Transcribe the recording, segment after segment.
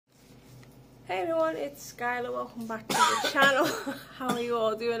Hey everyone, it's Skyla. Welcome back to the channel. How are you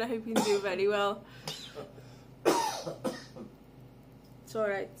all doing? I hope you do very well. It's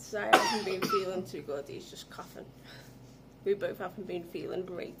alright, I haven't been feeling too good. He's just coughing. We both haven't been feeling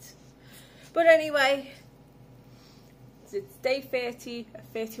great. But anyway, it's day 30 of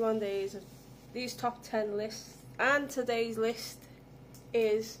 31 days of these top 10 lists. And today's list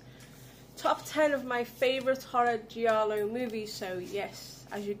is top 10 of my favourite horror giallo movies. So yes,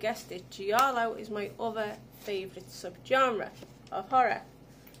 as you guessed it, giallo is my other favourite subgenre of horror.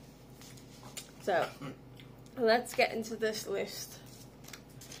 So let's get into this list.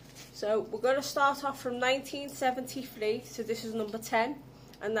 So we're going to start off from 1973, so this is number 10,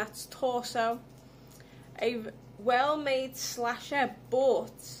 and that's Torso. A well-made slasher,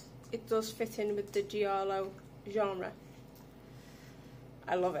 but it does fit in with the giallo genre.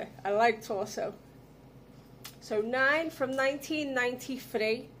 I love it. I like Torso. So 9 from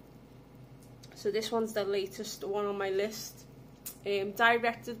 1993. So this one's the latest one on my list.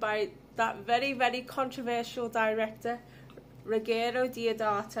 Directed by that very, very controversial director, Ruggero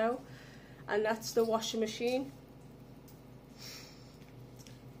Deodato, and that's The Washing Machine.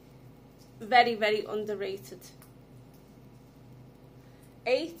 Very, very underrated.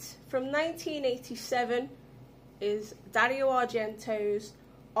 8 from 1987 is Dario Argento's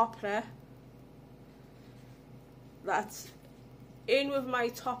Opera. That's in with my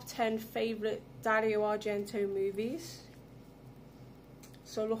top 10 favourite Dario Argento movies.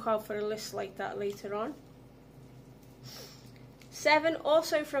 So look out for a list like that later on. 7,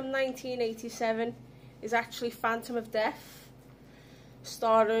 also from 1987, is actually Phantom of Death,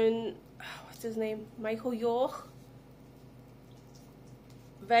 starring, what's his name, Michael York.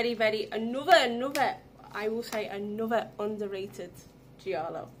 Very, very, another, I will say another underrated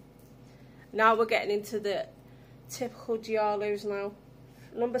giallo. Now we're getting into the typical giallos now.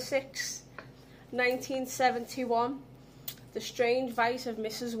 Number 6, 1971, The Strange Vice of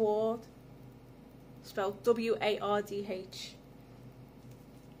Mrs. Ward, spelled W-A-R-D-H.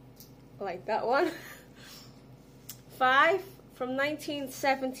 Like that one. 5 from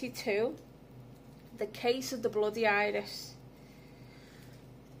 1972, The Case of the Bloody Iris.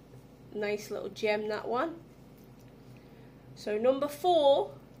 Nice little gem, that one. So number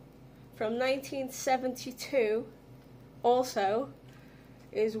 4 from 1972 also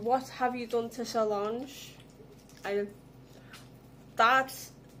is What Have You Done to Solange? That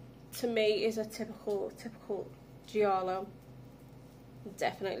to me is a typical giallo.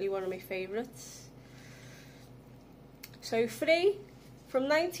 Definitely one of my favourites. So 3 from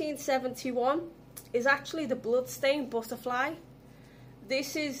 1971 is actually The Bloodstained Butterfly.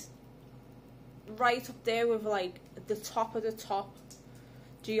 This is right up there with like the top of the top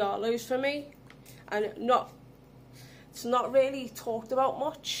giallos for me, and it's not really talked about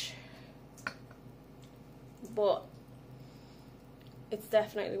much, but it's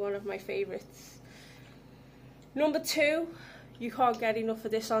definitely one of my favourites. Number 2, you can't get enough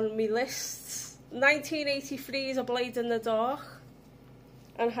of this on my lists. 1983 is A Blade in the Dark,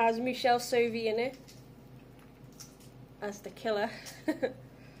 and has Michelle Sauvé in it as the killer.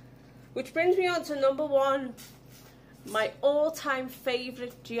 Which brings me on to number 1, my all-time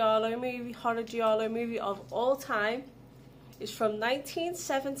favourite giallo movie, horror giallo movie of all time, is from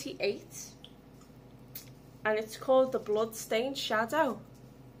 1978, and it's called The Bloodstained Shadow.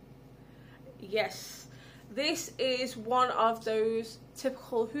 Yes, this is one of those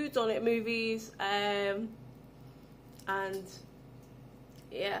typical whodunit movies, and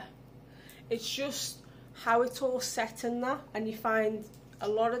yeah, it's just how it's all set in that, and you find a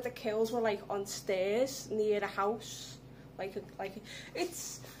lot of the kills were like on stairs near a house, like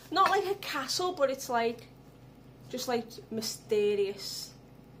it's not like a castle, but it's like just like mysterious.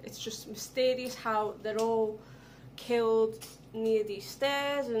 It's just mysterious how they're all killed near these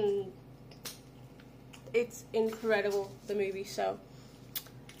stairs, and it's incredible, the movie. So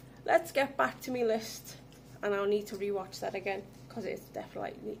let's get back to my list, and I'll need to rewatch that again because it's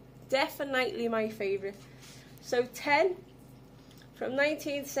definitely my favourite. So 10 from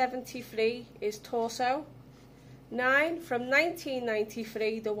 1973 is Torso. 9 from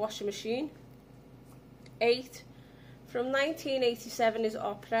 1993, The Washing Machine. 8 from 1987 is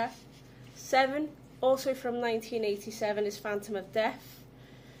Opera. 7, also from 1987, is Phantom of Death.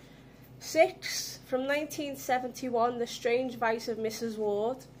 6 from 1971, The Strange Vice of Mrs.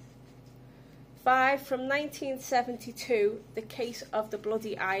 Ward. 5 from 1972, The Case of the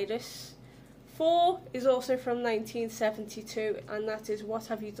Bloody Iris. 4 is also from 1972, and that is What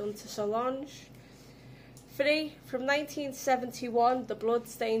Have You Done to Solange? 3 from 1971, The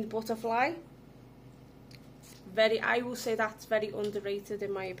Bloodstained I will say that's very underrated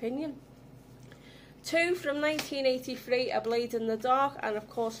in my opinion. 2 from 1983, A Blade in the Dark, and of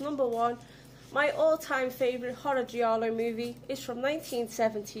course number 1, my all-time favourite horror giallo movie, is from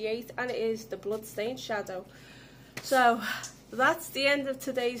 1978, and it is The Bloodstained Shadow. So that's the end of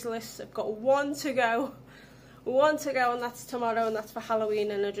today's list. I've got one to go, and that's tomorrow, and that's for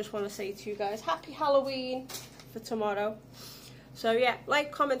Halloween. And I just want to say to you guys, happy Halloween for tomorrow. So yeah,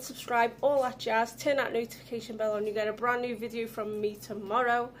 like, comment, subscribe, all that jazz. Turn that notification bell on. You get a brand new video from me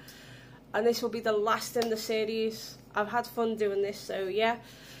tomorrow, and this will be the last in the series. I've had fun doing this, so yeah.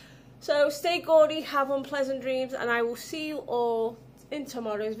 So stay gaudy, have unpleasant dreams, and I will see you all in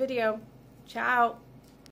tomorrow's video. Ciao.